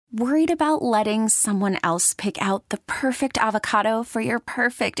Worried about letting someone else pick out the perfect avocado for your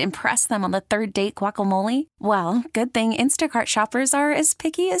perfect impress them on the third date guacamole? Well, good thing Instacart shoppers are as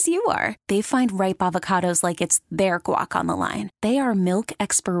picky as you are. They find ripe avocados like it's their guac on the line. They are milk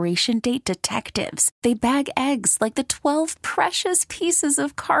expiration date detectives. They bag eggs like the 12 precious pieces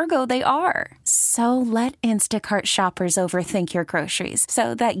of cargo they are. So let Instacart shoppers overthink your groceries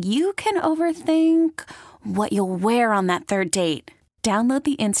so that you can overthink what you'll wear on that third date. Download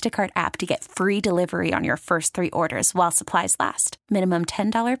the Instacart app to get free delivery on your first 3 orders while supplies last. Minimum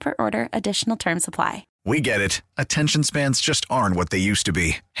 $10 per order. Additional terms apply. We get it. Attention spans just aren't what they used to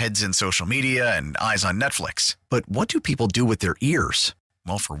be. Heads in social media and eyes on Netflix. But what do people do with their ears?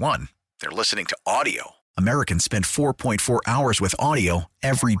 Well, for one, they're listening to audio. Americans spend 4.4 hours with audio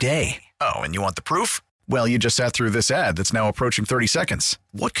every day. Oh, and you want the proof? Well, you just sat through this ad that's now approaching 30 seconds.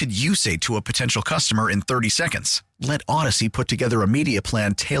 What could you say to a potential customer in 30 seconds? Let Odyssey put together a media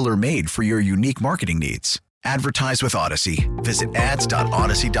plan tailor-made for your unique marketing needs. Advertise with Odyssey. Visit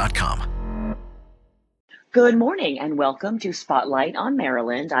ads.odyssey.com. Good morning and welcome to Spotlight on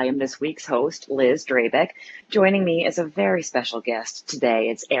Maryland. I am this week's host, Liz Drabick. Joining me is a very special guest today.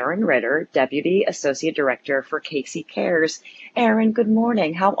 It's Erin Ritter, Deputy Associate Director for Casey Cares. Erin, good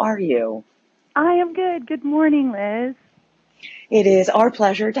morning. How are you? I am good. Good morning, Liz. It is our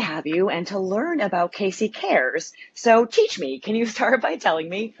pleasure to have you and to learn about Casey Cares. So teach me, can you start by telling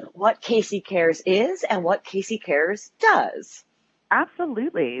me what Casey Cares is and what Casey Cares does?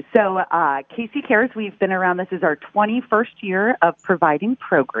 Absolutely. So Casey Cares, we've been around, this is our 21st year of providing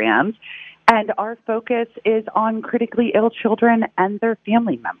programs, and our focus is on critically ill children and their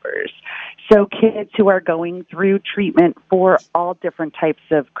family members. So kids who are going through treatment for all different types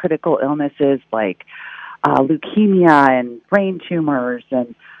of critical illnesses like leukemia and brain tumors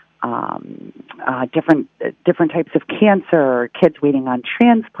and different types of cancer, kids waiting on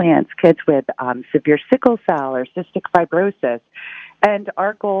transplants, kids with severe sickle cell or cystic fibrosis. And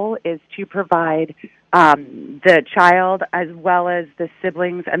our goal is to provide the child as well as the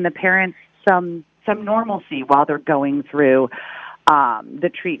siblings and the parents some normalcy while they're going through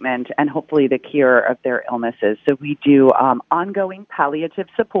the treatment and hopefully the cure of their illnesses. So we do ongoing palliative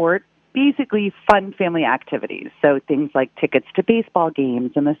support, basically fun family activities. So things like tickets to baseball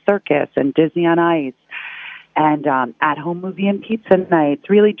games and the circus and Disney on Ice and at-home movie and pizza nights,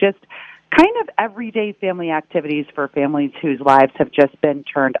 really just kind of everyday family activities for families whose lives have just been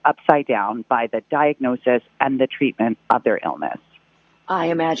turned upside down by the diagnosis and the treatment of their illness. I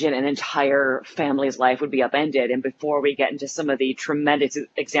imagine an entire family's life would be upended. And before we get into some of the tremendous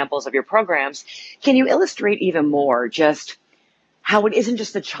examples of your programs, can you illustrate even more just how it isn't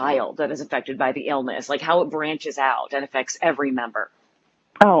just the child that is affected by the illness, like how it branches out and affects every member?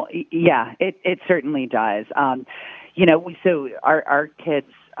 Oh, yeah, it certainly does. So our kids,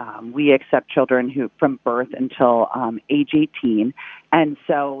 we accept children who from birth until age 18. And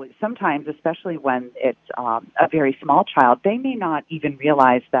so sometimes, especially when it's a very small child, they may not even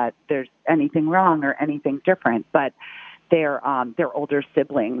realize that there's anything wrong or anything different, but their older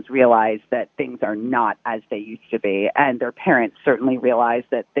siblings realize that things are not as they used to be, and their parents certainly realize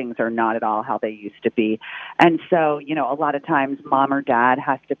that things are not at all how they used to be. And so, a lot of times mom or dad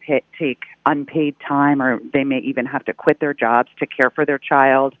has to take unpaid time, or they may even have to quit their jobs to care for their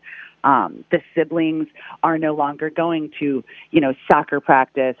child. The siblings are no longer going to, soccer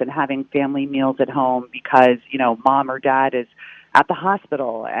practice and having family meals at home because, mom or dad is at the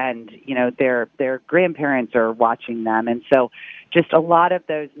hospital and, their grandparents are watching them. And so just a lot of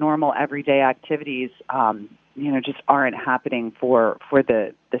those normal everyday activities, just aren't happening for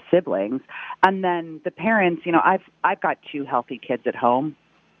the siblings. And then the parents, I've got 2 healthy kids at home,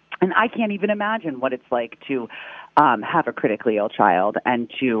 and I can't even imagine what it's like to have a critically ill child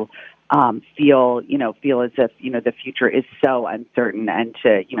and to feel as if, the future is so uncertain and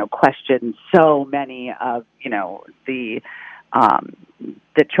to, question so many of, the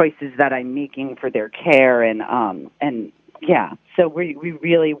choices that I'm making for their care and yeah, so we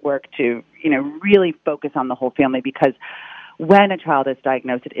really work to, really focus on the whole family because when a child is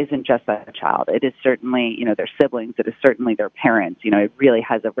diagnosed, it isn't just a child. It is certainly, their siblings. It is certainly their parents. It really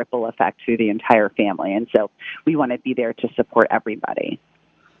has a ripple effect through the entire family. And so we want to be there to support everybody.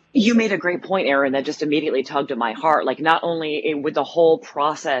 You made a great point, Erin, that just immediately tugged at my heart. Like, not only would the whole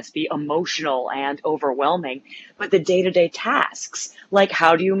process be emotional and overwhelming, but the day-to-day tasks, like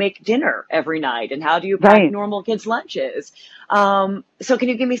how do you make dinner every night and how do you pack normal kids' lunches? So can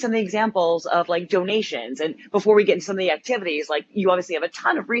you give me some of the examples of like donations? And before we get into some of the activities, like you obviously have a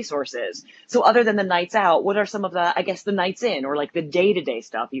ton of resources. So other than the nights out, what are some of the, I guess, the nights in or like the day-to-day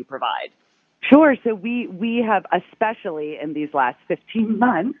stuff you provide? Sure. So we have, especially in these last 15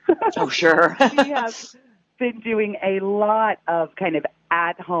 months, Oh, sure. we have been doing a lot of kind of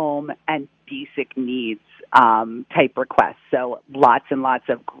at-home and basic needs type requests. So lots and lots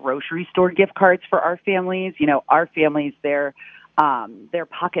of grocery store gift cards for our families. Our families, their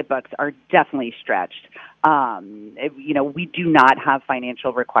pocketbooks are definitely stretched. We do not have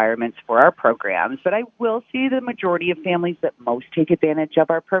financial requirements for our programs, but I will say the majority of families that most take advantage of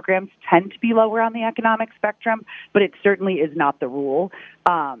our programs tend to be lower on the economic spectrum, but it certainly is not the rule.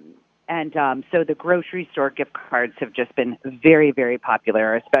 So the grocery store gift cards have just been very, very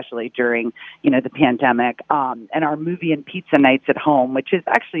popular, especially during, the pandemic. And our movie and pizza nights at home, which is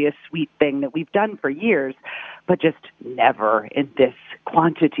actually a sweet thing that we've done for years, but just never in this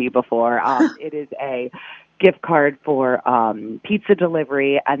quantity before. It is a gift card for pizza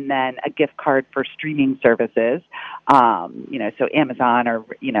delivery and then a gift card for streaming services, so Amazon or,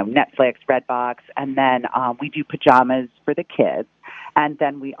 Netflix, Redbox. And then we do pajamas for the kids. And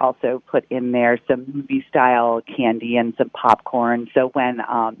then we also put in there some movie-style candy and some popcorn. So when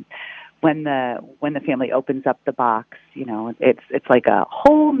the family opens up the box, it's like a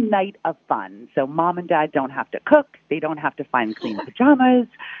whole night of fun. So mom and dad don't have to cook. They don't have to find clean pajamas,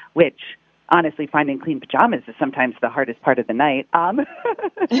 which honestly, finding clean pajamas is sometimes the hardest part of the night. And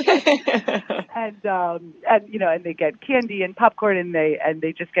they get candy and popcorn, and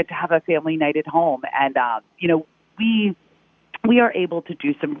they just get to have a family night at home. And we are able to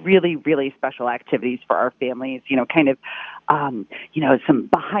do some really, really special activities for our families, some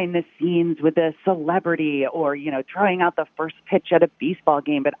behind the scenes with a celebrity or, throwing out the first pitch at a baseball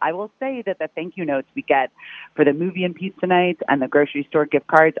game. But I will say that the thank you notes we get for the movie and pizza nights and the grocery store gift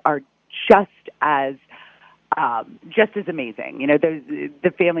cards are just as amazing.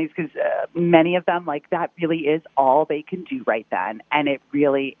 The families, because many of them, that really is all they can do right then. And it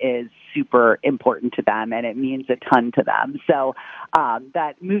really is super important to them, and it means a ton to them. So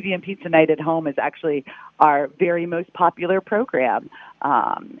that movie and pizza night at home is actually our very most popular program.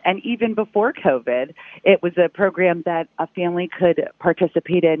 And even before COVID, it was a program that a family could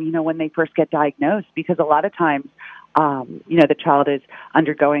participate in, when they first get diagnosed, because a lot of times, the child is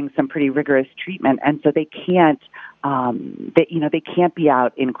undergoing some pretty rigorous treatment, and so they can't be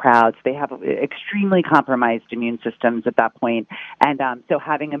out in crowds. They have extremely compromised immune systems at that point, and so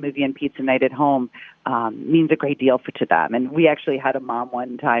having a movie and pizza night at home means a great deal to them. And we actually had a mom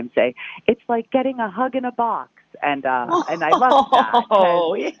one time say, "It's like getting a hug in a box." And I love that.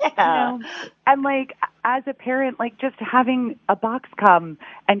 Oh, yeah. And as a parent, just having a box come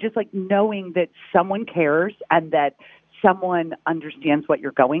and just knowing that someone cares and that someone understands what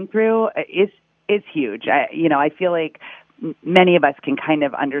you're going through is huge. I feel like many of us can kind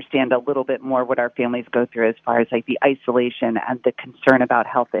of understand a little bit more what our families go through as far as the isolation and the concern about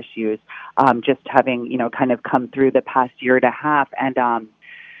health issues, just having, kind of come through the past year and a half. And,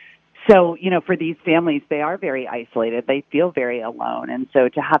 so, for these families, they are very isolated. They feel very alone. And so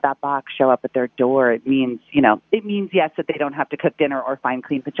to have that box show up at their door, it means, yes, that they don't have to cook dinner or find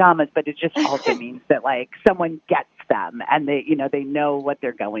clean pajamas, but it just also means that someone gets them and they know what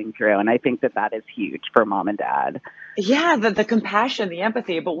they're going through. And I think that is huge for mom and dad. Yeah, the compassion, the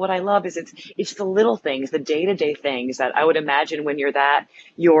empathy. But what I love is it's the little things, the day-to-day things that I would imagine when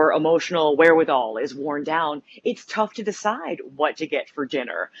your emotional wherewithal is worn down, it's tough to decide what to get for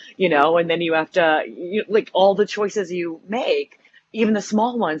dinner, and then you have to, all the choices you make, even the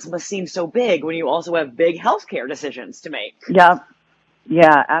small ones must seem so big when you also have big healthcare decisions to make. Yeah.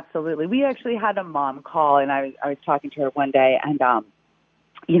 Yeah, absolutely. We actually had a mom call, and I was talking to her one day, and,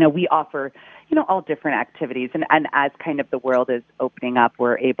 we offer, all different activities. And as kind of the world is opening up,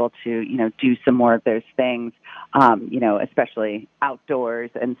 we're able to, do some more of those things, especially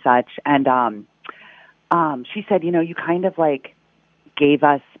outdoors and such. And she said, you kind of gave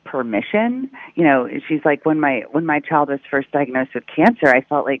us permission. She's like, when my child was first diagnosed with cancer, I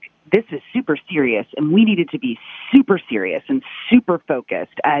felt like this is super serious and we needed to be super serious and super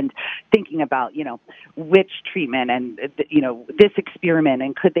focused and thinking about, which treatment and, this experiment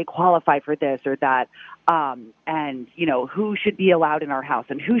and could they qualify for this or that. And, who should be allowed in our house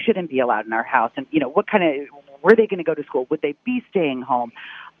and who shouldn't be allowed in our house. And, what kind of, were they going to go to school? Would they be staying home?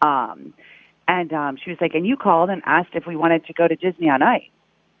 And she was like, and you called and asked if we wanted to go to Disney on Ice.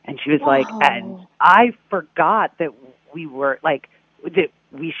 And she was like, and I forgot that we were that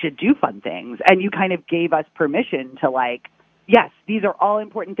we should do fun things. And you kind of gave us permission to yes, these are all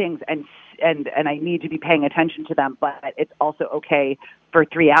important things and I need to be paying attention to them, but it's also okay for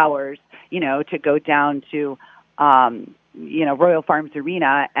 3 hours, to go down to, Royal Farms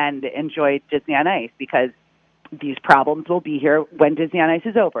Arena and enjoy Disney on Ice because these problems will be here when Disney on Ice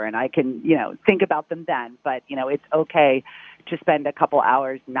is over, and I can, think about them then. But, it's okay to spend a couple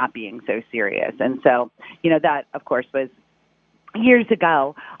hours not being so serious. And so, that, of course, was years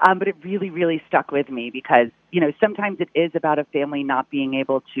ago, but it really, really stuck with me because, sometimes it is about a family not being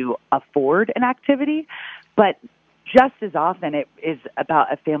able to afford an activity, but just as often it is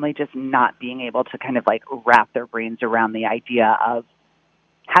about a family just not being able to kind of like wrap their brains around the idea of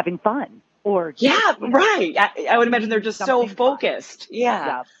having fun. Or right. I would imagine they're just so focused. Fun.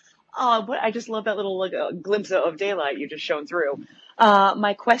 Yeah. But I just love that little glimpse of daylight you just shone through.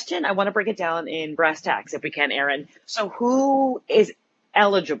 My question, I want to break it down in brass tacks if we can, Erin. So who is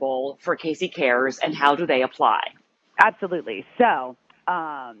eligible for Casey Cares and how do they apply? Absolutely. So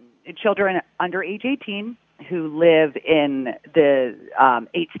children under age 18 who live in the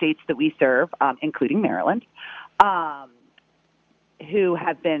 8 states that we serve, including Maryland, who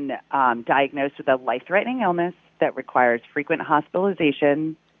have been diagnosed with a life-threatening illness that requires frequent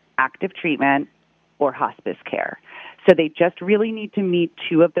hospitalization, active treatment, or hospice care. So they just really need to meet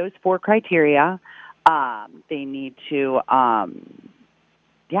 2 of those 4 criteria. They need to,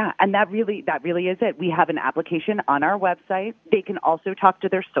 and that really is it. We have an application on our website. They can also talk to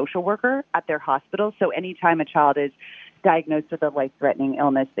their social worker at their hospital. So anytime a child is diagnosed with a life-threatening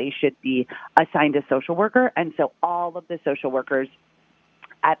illness, they should be assigned a social worker. And so all of the social workers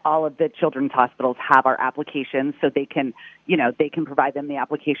at all of the children's hospitals have our applications, so they can provide them the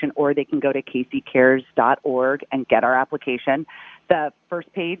application, or they can go to caseycares.org and get our application. The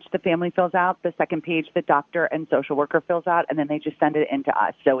first page the family fills out, the second page the doctor and social worker fills out, and then they just send it in to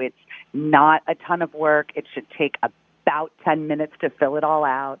us. So it's not a ton of work. It should take about 10 minutes to fill it all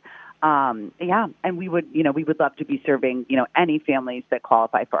out. And we would love to be serving, any families that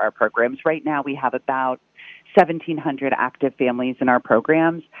qualify for our programs. Right now we have about 1,700 active families in our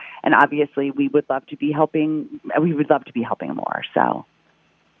programs, and obviously we would love to be helping more. So.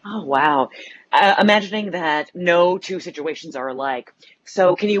 Oh, wow. Imagining that no 2 situations are alike.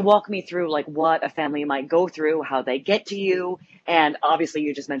 So can you walk me through what a family might go through, how they get to you? And obviously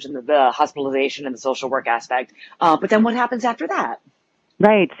you just mentioned the hospitalization and the social work aspect. But then what happens after that?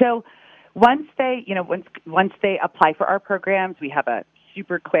 Right. So once they apply for our programs, we have a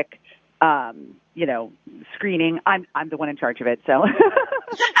super quick screening. I'm the one in charge of it, so.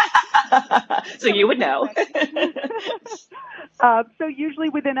 So you would know. So usually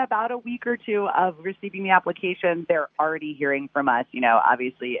within about a week or 2 of receiving the application, they're already hearing from us,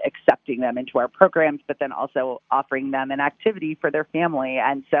 obviously accepting them into our programs, but then also offering them an activity for their family.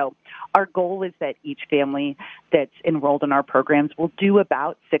 And so our goal is that each family that's enrolled in our programs will do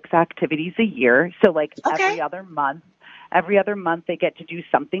about 6 activities a year. So every other month they get to do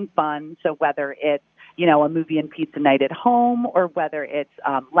something fun. So whether it's, a movie and pizza night at home, or whether it's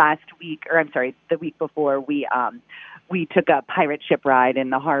the week before we took a pirate ship ride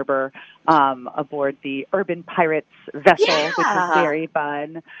in the harbor aboard the Urban Pirates vessel, which was very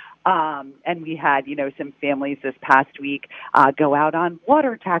fun. And we had, some families this past week go out on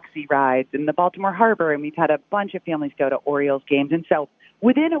water taxi rides in the Baltimore Harbor, and we've had a bunch of families go to Orioles games. And so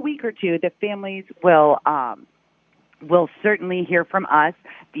within a week or 2, the families will certainly hear from us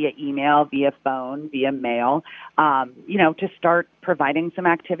via email, via phone, via mail, to start providing some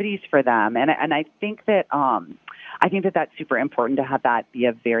activities for them. And I think that that's super important to have that be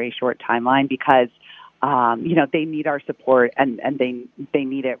a very short timeline because, they need our support and they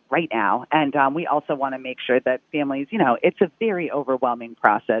need it right now. And we also want to make sure that families, it's a very overwhelming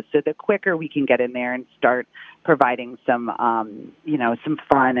process. So the quicker we can get in there and start providing some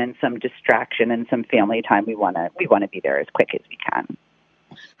fun and some distraction and some family time, we want to be there as quick as we can.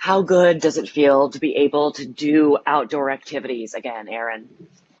 How good does it feel to be able to do outdoor activities again, Erin?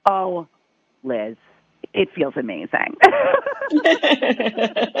 Oh, Liz, it feels amazing.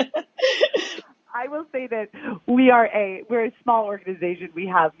 I will say that we're a small organization. We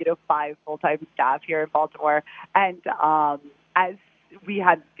have, 5 full-time staff here in Baltimore. And as we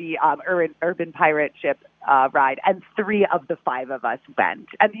had the Urban Pirate Ship ride, and 3 of the 5 of us went.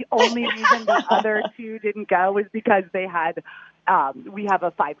 And the only reason the other 2 didn't go was because they had we have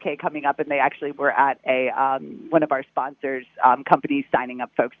a 5K coming up, and they actually were at one of our sponsors companies signing up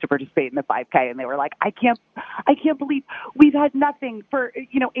folks to participate in the 5K, and they were like, I can't believe we've had nothing for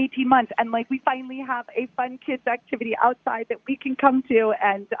 18 months, and we finally have a fun kids activity outside that we can come to,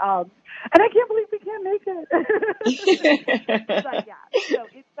 and I can't believe we can't make it. But yeah, so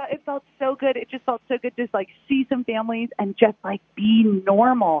it felt so good. It just felt so good to see some families and just be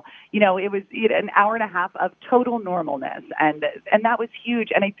normal. It was an hour and a half of total normalness, and that was huge.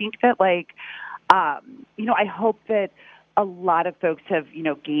 And I think that I hope that a lot of folks have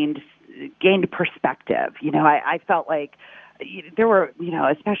gained gained perspective. I felt like there were,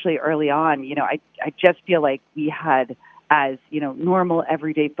 especially early on, I just feel like we had, as, normal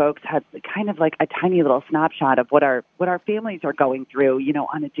everyday folks, had kind of like a tiny little snapshot of what our families are going through,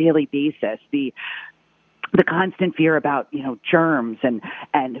 on a daily basis. The constant fear about, germs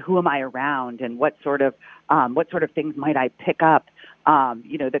and who am I around and what sort of things might I pick up?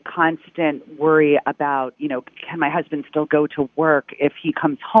 The constant worry about, can my husband still go to work if he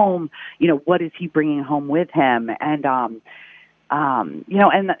comes home? What is he bringing home with him? And,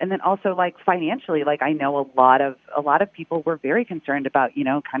 and then also like financially, like I know a lot of people were very concerned about,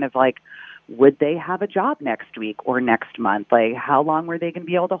 kind of like, would they have a job next week or next month? Like, how long were they going to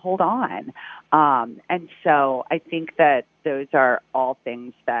be able to hold on? And so I think that those are all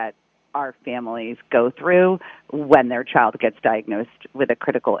things that our families go through when their child gets diagnosed with a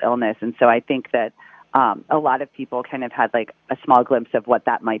critical illness. And so I think that a lot of people kind of had like a small glimpse of what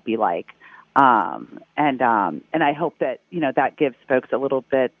that might be like. And I hope that, that gives folks a little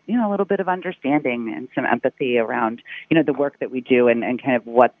bit of understanding and some empathy around, the work that we do and kind of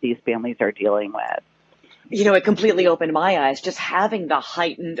what these families are dealing with. It completely opened my eyes, just having the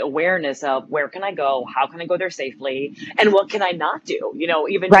heightened awareness of where can I go, how can I go there safely, and what can I not do,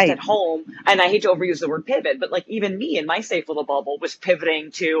 even just at home. And I hate to overuse the word pivot, but like even me in my safe little bubble was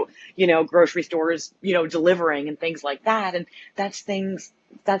pivoting to, grocery stores, delivering and things like that. And that's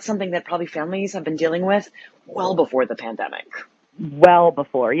something that probably families have been dealing with well before the pandemic. Well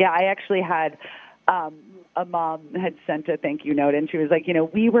before. Yeah, I actually had a mom had sent a thank you note, and she was like,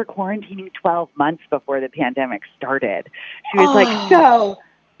 we were quarantining 12 months before the pandemic started. She was like, so,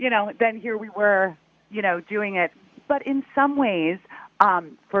 then here we were, doing it. But in some ways,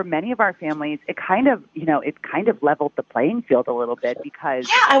 for many of our families, it kind of leveled the playing field a little bit because.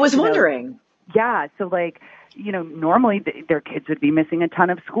 Yeah, I was wondering. Yeah. So like, normally their kids would be missing a ton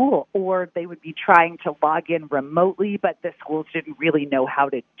of school, or they would be trying to log in remotely, but the schools didn't really know how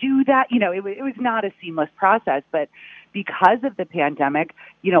to do that. It was not a seamless process, but because of the pandemic,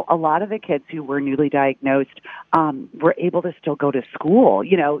 a lot of the kids who were newly diagnosed were able to still go to school,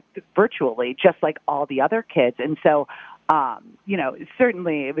 virtually, just like all the other kids. And so,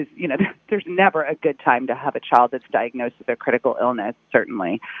 certainly it was, there's never a good time to have a child that's diagnosed with a critical illness,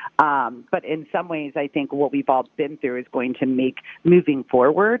 certainly. But in some ways, I think what we've all been through is going to make moving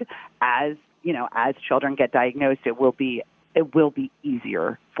forward as children get diagnosed, it will be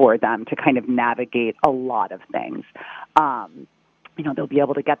easier for them to kind of navigate a lot of things. They'll be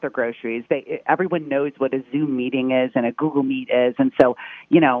able to get their groceries. Everyone knows what a Zoom meeting is and a Google Meet is. And so,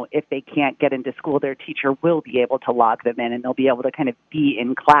 if they can't get into school, their teacher will be able to log them in and they'll be able to kind of be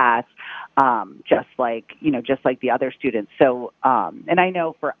in class, just like the other students. So, and I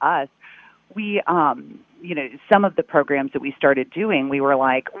know for us, we, some of the programs that we started doing, we were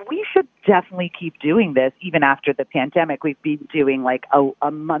like, we should definitely keep doing this even after the pandemic. We've been doing like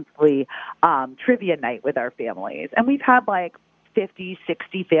a monthly trivia night with our families. And we've had like 50,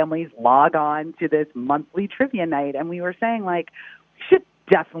 60 families log on to this monthly trivia night. And we were saying like, we should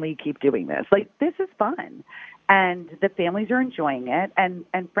definitely keep doing this. Like, this is fun. And the families are enjoying it. And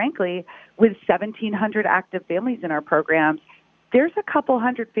frankly, with 1,700 active families in our programs, there's a couple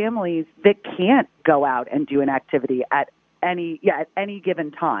hundred families that can't go out and do an activity at any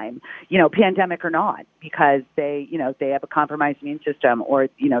given time, pandemic or not, because they have a compromised immune system, or,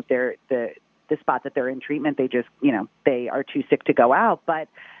 they're the spot that they're in treatment, they just, they are too sick to go out, but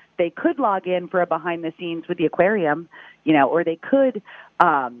they could log in for a behind the scenes with the aquarium, or they could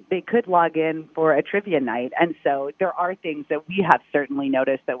log in for a trivia night. And so there are things that we have certainly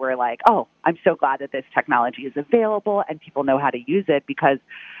noticed that we're like, oh, I'm so glad that this technology is available and people know how to use it, because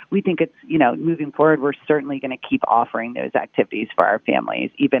we think it's, moving forward, we're certainly going to keep offering those activities for our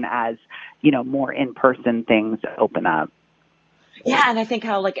families, even as, more in-person things open up. Yeah, and I think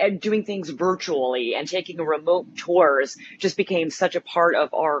how like doing things virtually and taking remote tours just became such a part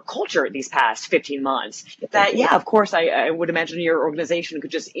of our culture these past 15 months that, yeah, of course, I would imagine your organization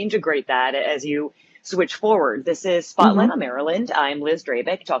could just integrate that as you switch forward. This is Spotlight on Maryland. I'm Liz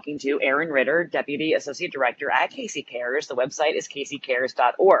Drabick talking to Erin Ritter, Deputy Associate Director at Casey Cares. The website is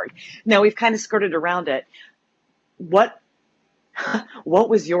caseycares.org. Now, we've kind of skirted around it. What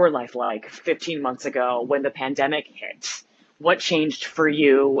was your life like 15 months ago when the pandemic hit? What changed for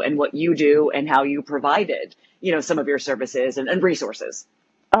you and what you do and how you provided, some of your services and resources?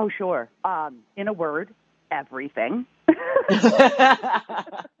 Oh, sure. In a word, everything.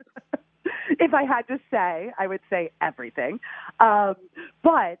 If I had to say, I would say everything.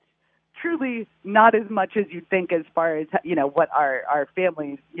 But truly not as much as you'd think as far as, what our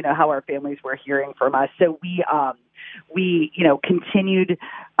families, how our families were hearing from us. So we continued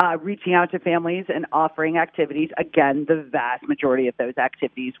reaching out to families and offering activities. Again, the vast majority of those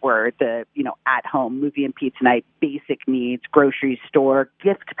activities were the, at-home movie and pizza night, basic needs, grocery store,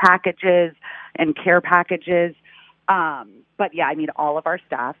 gift packages, and care packages. But yeah, all of our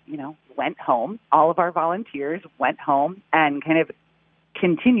staff, went home. All of our volunteers went home and kind of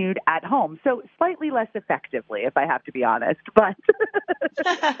continued at home. So slightly less effectively, if I have to be honest, but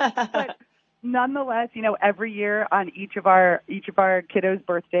nonetheless, every year on each of our kiddos'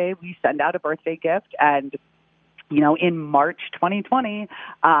 birthday, we send out a birthday gift. And, in March 2020,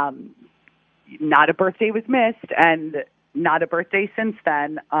 not a birthday was missed, and not a birthday since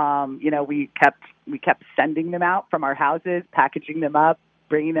then. We kept sending them out from our houses, packaging them up,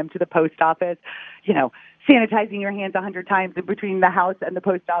 bringing them to the post office, sanitizing your hands 100 times in between the house and the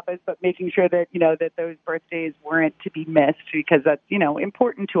post office, but making sure that, that those birthdays weren't to be missed, because that's,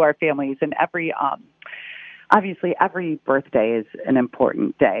 important to our families. And obviously every birthday is an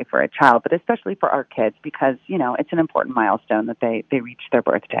important day for a child, but especially for our kids, because, it's an important milestone that they reach their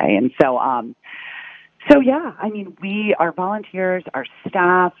birthday. And so, yeah, our volunteers, our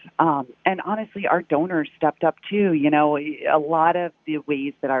staff, and honestly, our donors stepped up too. A lot of the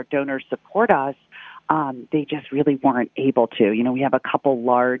ways that our donors support us, they just really weren't able to. We have a couple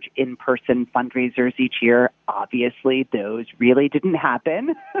large in-person fundraisers each year. Obviously, those really didn't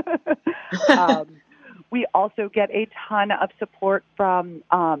happen. We also get a ton of support from,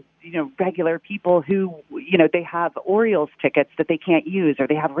 regular people who, they have Orioles tickets that they can't use, or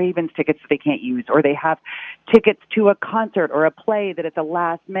they have Ravens tickets that they can't use, or they have tickets to a concert or a play that at the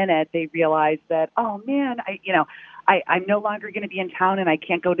last minute they realize that, oh man, I'm no longer going to be in town and I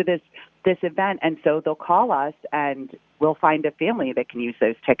can't go to this event. And so they'll call us and we'll find a family that can use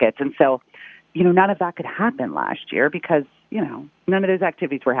those tickets. And so, none of that could happen last year because, none of those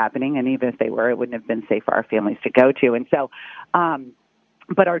activities were happening. And even if they were, it wouldn't have been safe for our families to go to. And so,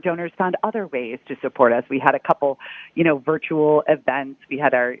 but our donors found other ways to support us. We had a couple, virtual events. We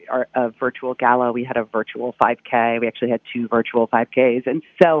had our virtual gala. We had a virtual 5K. We actually had 2 virtual 5Ks. And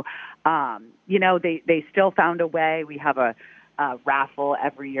so, they still found a way. We have a raffle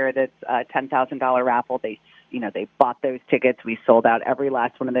every year that's a $10,000 raffle. They bought those tickets. We sold out every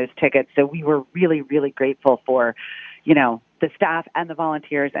last one of those tickets. So we were really, really grateful for, the staff and the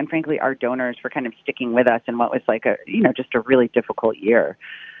volunteers and frankly our donors for kind of sticking with us in what was like just a really difficult year.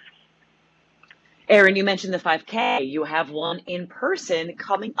 Erin, you mentioned the 5K. You have one in person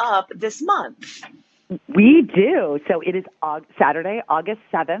coming up this month. We do. So it is Saturday, August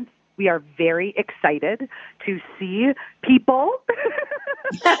 7th. We are very excited to see people.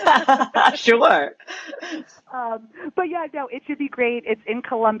 Sure. But yeah, no, it should be great. It's in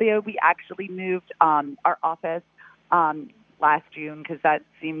Columbia. We actually moved our office last June because that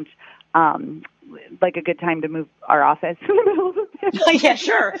seemed like a good time to move our office in the middle of the pandemic. Yeah,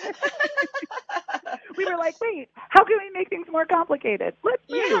 sure. We were like, wait, how can we make things more complicated? Let's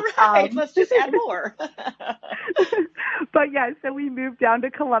move. Yeah, right. Let's just add more. But yeah, so we moved down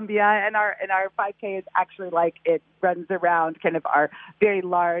to Columbia, and our 5K is actually like it runs around kind of our very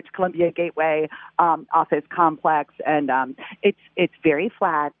large Columbia Gateway office complex, and it's very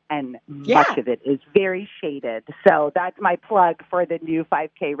flat, and much of it is very shaded. So that's my plug for the new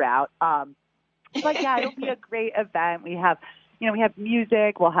 5K route. But yeah, it'll be a great event. We have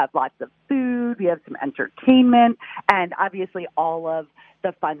music, we'll have lots of food, we have some entertainment, and obviously all of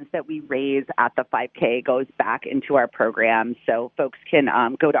the funds that we raise at the 5K goes back into our program. So folks can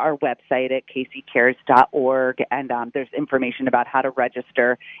go to our website at caseycares.org, and there's information about how to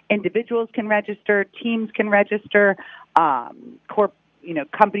register. Individuals can register, teams can register,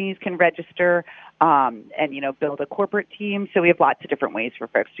 companies can register, and build a corporate team. So we have lots of different ways for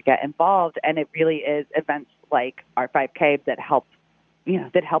folks to get involved, and it really is events like our 5K that help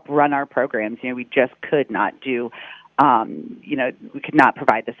run our programs. We just could not do, we could not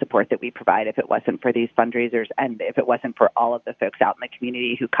provide the support that we provide if it wasn't for these fundraisers and if it wasn't for all of the folks out in the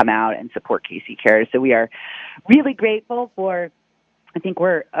community who come out and support Casey Cares. So we are really grateful for, I think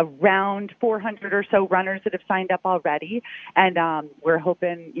we're around 400 or so runners that have signed up already, and we're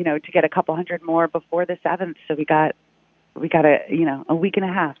hoping, to get a couple hundred more before the 7th. So we got a week and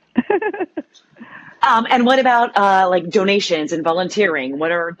a half. And what about like donations and volunteering?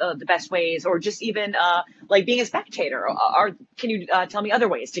 What are the best ways, or just even like being a spectator? Can you tell me other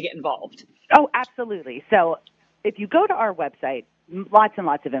ways to get involved? Oh, absolutely. So if you go to our website, lots and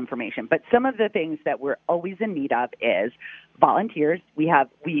lots of information, but some of the things that we're always in need of is volunteers.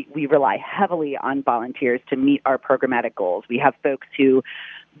 We rely heavily on volunteers to meet our programmatic goals. We have folks who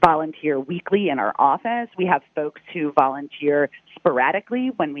volunteer weekly in our office. We have folks who volunteer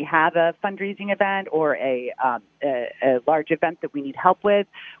sporadically when we have a fundraising event or a large event that we need help with.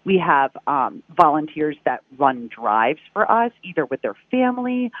 We have volunteers that run drives for us, either with their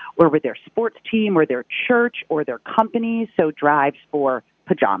family or with their sports team or their church or their company. So drives for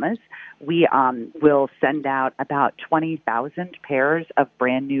pajamas. We will send out about 20,000 pairs of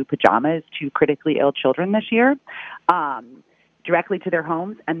brand new pajamas to critically ill children this year. Directly to their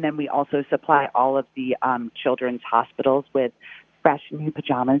homes, and then we also supply all of the children's hospitals with fresh new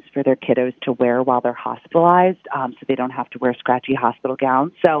pajamas for their kiddos to wear while they're hospitalized, so they don't have to wear scratchy hospital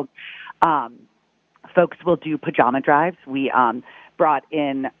gowns. So folks will do pajama drives. We brought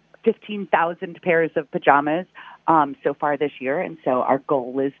in 15,000 pairs of pajamas so far this year, and so our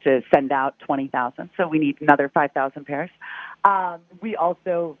goal is to send out 20,000, so we need another 5,000 pairs. We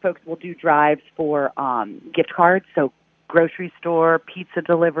also, folks will do drives for gift cards, so grocery store, pizza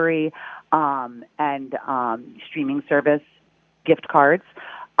delivery, and streaming service gift cards.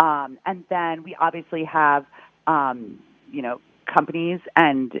 And then we obviously have, companies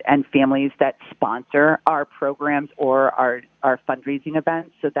and families that sponsor our programs or our fundraising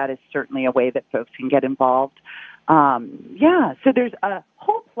events. So that is certainly a way that folks can get involved. So there's a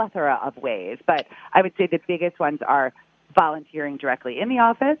whole plethora of ways, but I would say the biggest ones are volunteering directly in the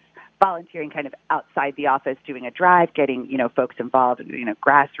office, volunteering kind of outside the office, doing a drive, getting, folks involved,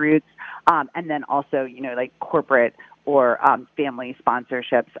 grassroots, and then also, like corporate or family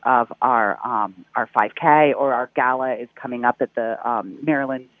sponsorships of our 5K, or our gala is coming up at the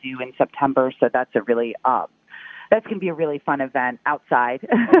Maryland Zoo in September. So that's a really that's going to be a really fun event outside.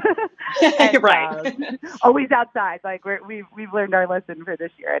 And, right. Always outside. Like we've learned our lesson for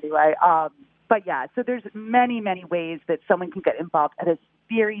this year anyway. But yeah, so there's many, many ways that someone can get involved at a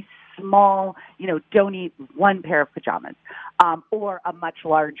very small, donate one pair of pajamas, or a much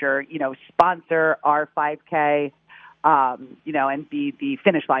larger, sponsor our 5K, and be the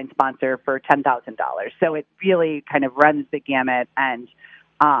finish line sponsor for $10,000. So it really kind of runs the gamut. And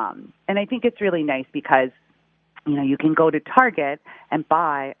I think it's really nice because, you can go to Target and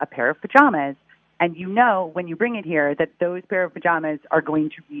buy a pair of pajamas, and when you bring it here that those pair of pajamas are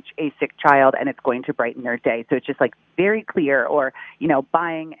going to reach a sick child and it's going to brighten their day. So it's just like very clear. Or,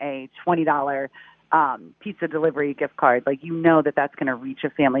 buying a $20 pizza delivery gift card, like that that's going to reach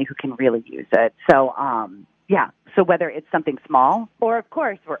a family who can really use it. So, so whether it's something small or, of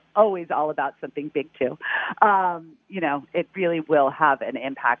course, we're always all about something big too, it really will have an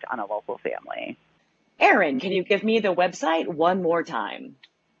impact on a local family. Erin, can you give me the website one more time?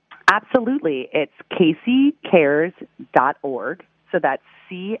 Absolutely. It's CaseyCares.org. So that's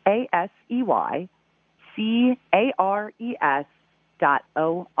CaseyCares.org.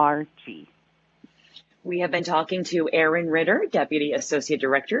 We have been talking to Erin Ritter, Deputy Associate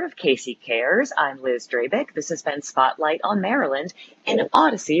Director of Casey Cares. I'm Liz Drabick. This has been Spotlight on Maryland, an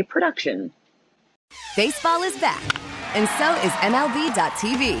Odyssey production. Baseball is back, and so is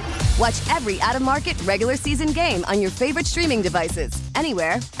MLB.tv. Watch every out-of-market regular season game on your favorite streaming devices,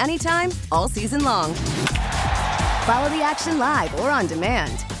 anywhere, anytime, all season long. Follow the action live or on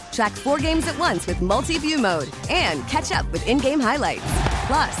demand. Track 4 games at once with multi-view mode and catch up with in-game highlights.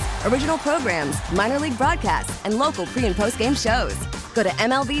 Plus, original programs, minor league broadcasts, and local pre- and post-game shows. Go to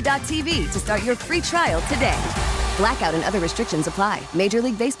MLB.tv to start your free trial today. Blackout and other restrictions apply. Major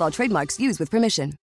League Baseball trademarks used with permission.